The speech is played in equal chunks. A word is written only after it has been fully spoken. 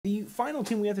The final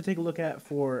team we have to take a look at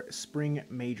for Spring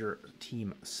Major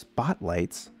Team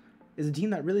Spotlights is a team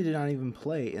that really did not even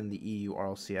play in the EU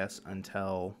RLCS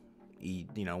until,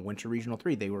 Winter Regional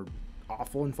 3. They were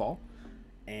awful in fall,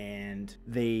 and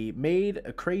they made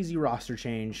a crazy roster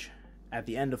change at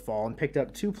the end of fall and picked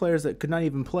up two players that could not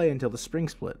even play until the spring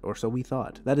split, or so we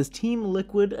thought. That is Team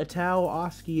Liquid, Atao,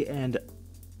 Oski, and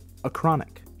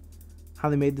Acronic. How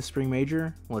they made the spring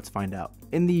major? Let's find out.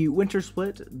 In the winter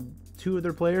split, two of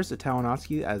their players, Atao and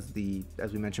Oski, as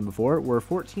we mentioned before, were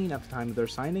 14 at the time of their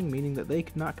signing, meaning that they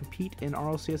could not compete in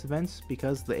RLCS events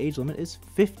because the age limit is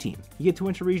 15. You get to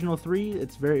Winter Regional 3,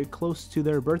 it's very close to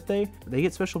their birthday. They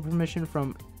get special permission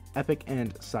from Epic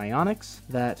and Psyonix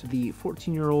that the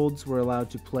 14-year-olds were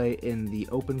allowed to play in the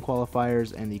open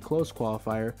qualifiers and the closed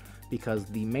qualifier because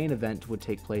the main event would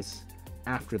take place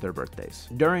after their birthdays.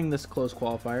 During this closed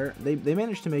qualifier, they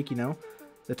managed to make,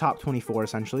 the top 24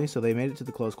 essentially, so they made it to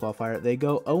the closed qualifier. They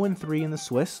go 0-3 in the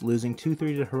Swiss, losing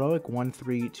 2-3 to Heroic,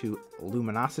 1-3 to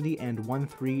Luminosity, and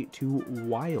 1-3 to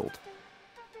Wild.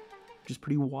 Which is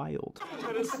pretty wild.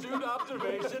 An astute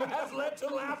observation has led to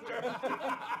laughter.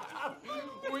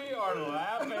 We are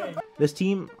laughing. This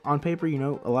team, on paper,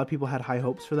 a lot of people had high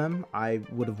hopes for them. I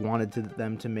would have wanted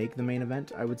them to make the main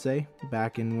event, I would say,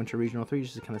 back in Winter Regional 3,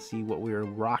 just to kind of see what we were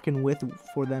rocking with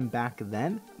for them back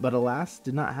then. But alas,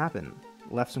 did not happen.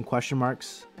 Left some question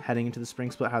marks heading into the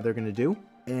spring split, how they're going to do.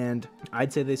 And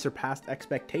I'd say they surpassed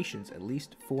expectations, at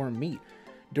least for me.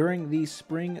 During the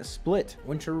spring split,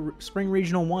 Spring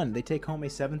Regional 1, they take home a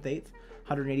 7th, 8th,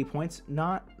 180 points.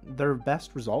 Not their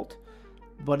best result,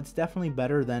 but it's definitely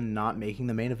better than not making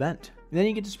the main event. And then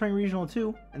you get to Spring Regional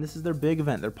 2, and this is their big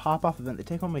event, their pop-off event. They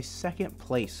take home a 2nd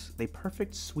place. They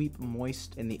perfect sweep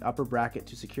Moist in the upper bracket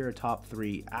to secure a top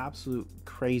 3. Absolute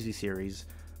crazy series.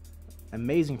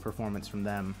 Amazing performance from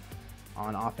them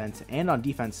on offense and on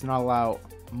defense to not allow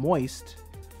Moist,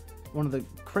 one of the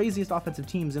craziest offensive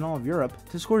teams in all of Europe,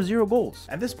 to score 0 goals.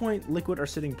 At this point, Liquid are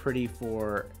sitting pretty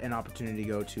for an opportunity to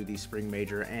go to the Spring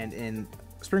Major, and in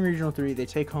Spring Regional 3, they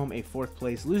take home a 4th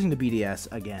place, losing to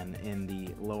BDS again in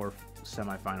the lower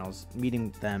semifinals.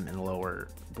 Meeting them in the lower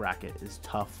bracket is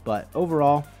tough, but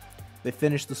overall, they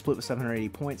finished the split with 780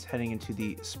 points. Heading into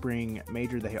the Spring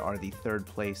Major, they are the 3rd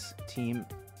place team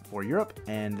for Europe,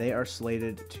 and they are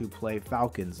slated to play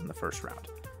Falcons in the first round.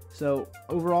 So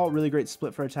overall, really great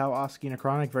split for Atao, Oski, and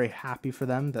Acronic. Very happy for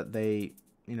them that they,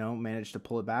 managed to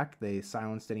pull it back. They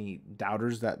silenced any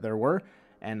doubters that there were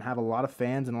and have a lot of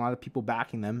fans and a lot of people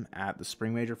backing them at the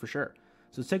Spring Major for sure.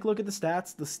 So let's take a look at the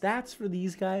stats. The stats for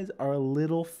these guys are a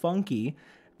little funky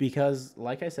because,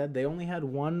 like I said, they only had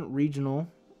one regional,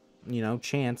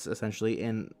 chance essentially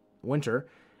in winter,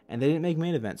 and they didn't make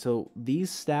main event. So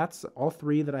these stats, all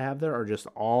 3 that I have there, are just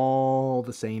all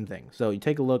the same thing. So you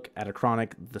take a look at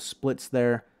Acronic, the splits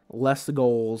there, less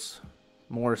goals,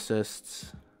 more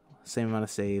assists, same amount of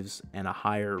saves, and a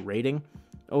higher rating.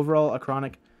 Overall,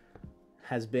 Acronic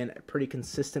has been a pretty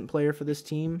consistent player for this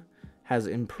team, has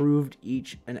improved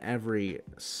each and every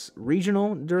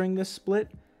regional during this split.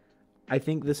 I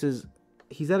think he's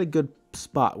at a good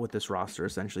spot with this roster,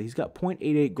 essentially. He's got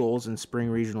 0.88 goals in Spring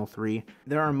Regional 3.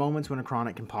 There are moments when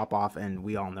Acronic can pop off, and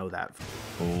we all know that.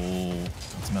 Oh,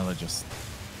 Smeller just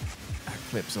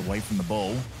clips away from the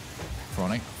ball.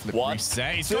 Acronic, flip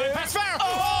reset. He's going past fair.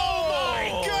 Oh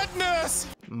my goodness!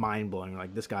 Mind-blowing.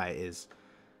 Like, this guy is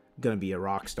going to be a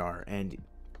rock star, and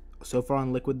so far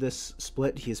on Liquid this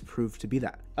split, he has proved to be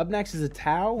that. Up next is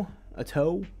Atao,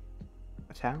 I'm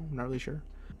not really sure.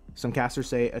 Some casters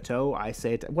say Atao, I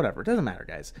say it, whatever, it doesn't matter,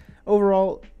 guys.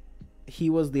 Overall, he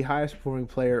was the highest performing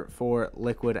player for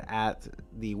Liquid at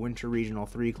the Winter Regional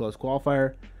 3 close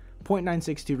qualifier.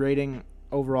 0.962 rating.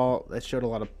 Overall, that showed a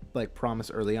lot of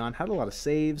promise early on. Had a lot of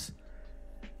saves.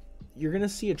 You're going to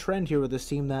see a trend here with this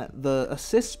team that the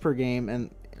assists per game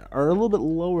are a little bit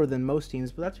lower than most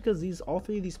teams, but that's because all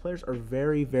 3 of these players are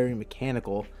very, very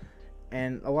mechanical,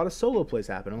 and a lot of solo plays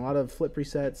happen. A lot of flip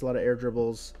resets, a lot of air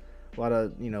dribbles, a lot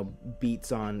of,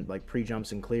 beats on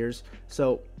pre-jumps and clears.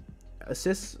 So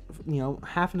assists,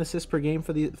 half an assist per game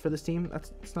for this team,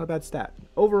 that's not a bad stat.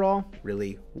 Overall,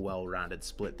 really well-rounded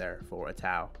split there for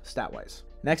Atao, stat-wise.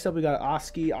 Next up, we got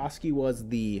Oski. Oski was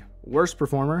the worst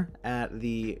performer at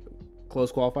the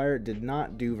close qualifier, did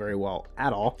not do very well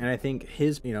at all. And I think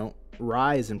his,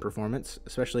 rise in performance,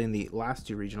 especially in the last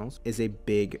 2 regionals, is a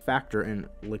big factor in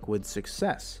Liquid's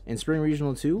success. In Spring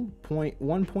Regional 2,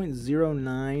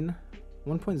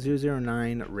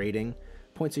 1.009 rating,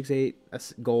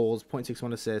 0.68 goals,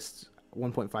 0.61 assists,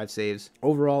 1.5 saves.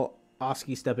 Overall,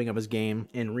 Oski stepping up his game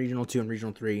in Regional 2 and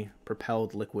Regional 3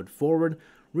 propelled Liquid forward.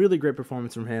 Really great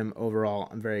performance from him overall.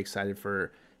 I'm very excited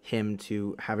for him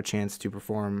to have a chance to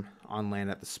perform on LAN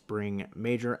at the Spring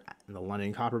Major in the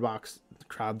London Copper Box. The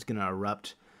crowd's going to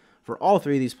erupt for all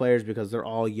three of these players because they're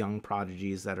all young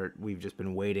prodigies that we've just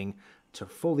been waiting to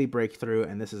fully break through,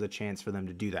 and this is a chance for them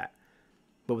to do that.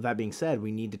 But with that being said,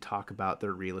 we need to talk about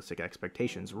their realistic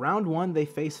expectations. Round 1, they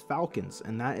face Falcons,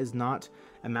 and that is not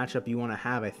a matchup you want to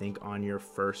have, I think, on your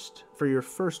first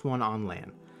one on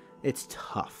LAN. It's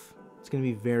tough. It's going to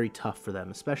be very tough for them,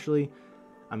 especially,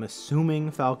 I'm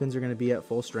assuming Falcons are going to be at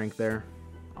full strength there.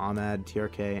 Ahmed,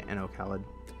 TRK, and Okhalid.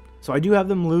 So I do have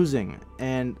them losing,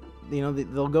 and you know,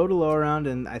 they'll go to lower round,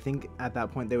 and I think at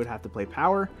that point they would have to play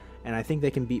Power, and I think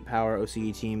they can beat Power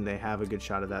OCE team. They have a good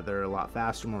shot at that. They're a lot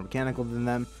faster, more mechanical than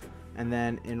them. And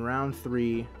then in round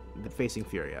 3, facing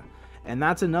Furia. And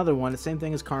that's another one, the same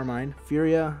thing as Carmine.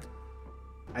 Furia,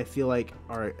 I feel like,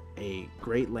 are a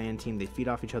great LAN team. They feed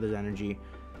off each other's energy.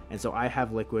 And so I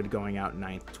have Liquid going out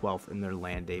 9th, 12th in their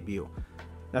LAN debut.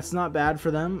 That's not bad for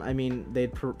them. I mean,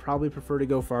 they'd probably prefer to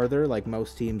go farther like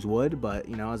most teams would. But,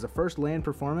 you know, as a first LAN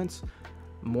performance,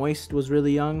 Moist was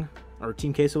really young, or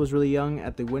Team Queso was really young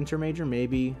at the Winter Major.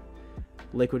 Maybe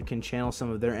Liquid can channel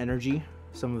some of their energy,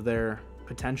 some of their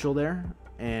potential there,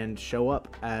 and show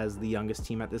up as the youngest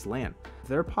team at this LAN. If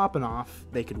they're popping off,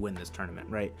 they could win this tournament,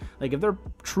 right? Like, if they're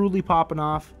truly popping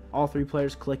off, all three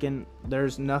players clicking,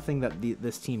 there's nothing that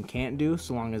this team can't do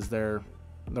so long as they're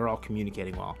all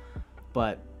communicating well.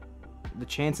 But the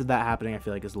chance of that happening, I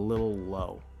feel like, is a little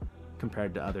low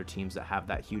compared to other teams that have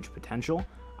that huge potential.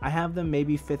 I have them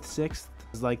maybe 5th, 6th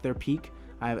is like their peak.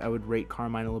 I would rate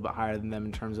Carmine a little bit higher than them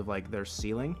in terms of like their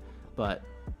ceiling, but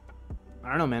I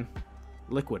don't know, man.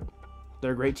 Liquid,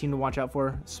 they're a great team to watch out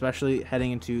for, especially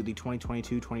heading into the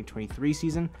 2022-2023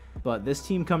 season. But this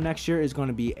team come next year is going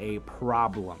to be a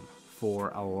problem for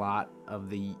a lot of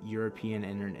the European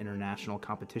and international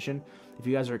competition. If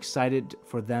you guys are excited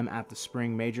for them at the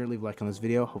Spring Major, leave a like on this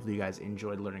video. Hopefully you guys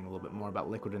enjoyed learning a little bit more about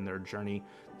Liquid and their journey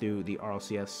through the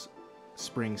RLCS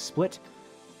Spring Split,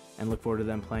 and look forward to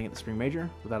them playing at the Spring Major.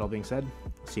 With that all being said,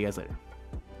 see you guys later.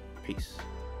 Peace.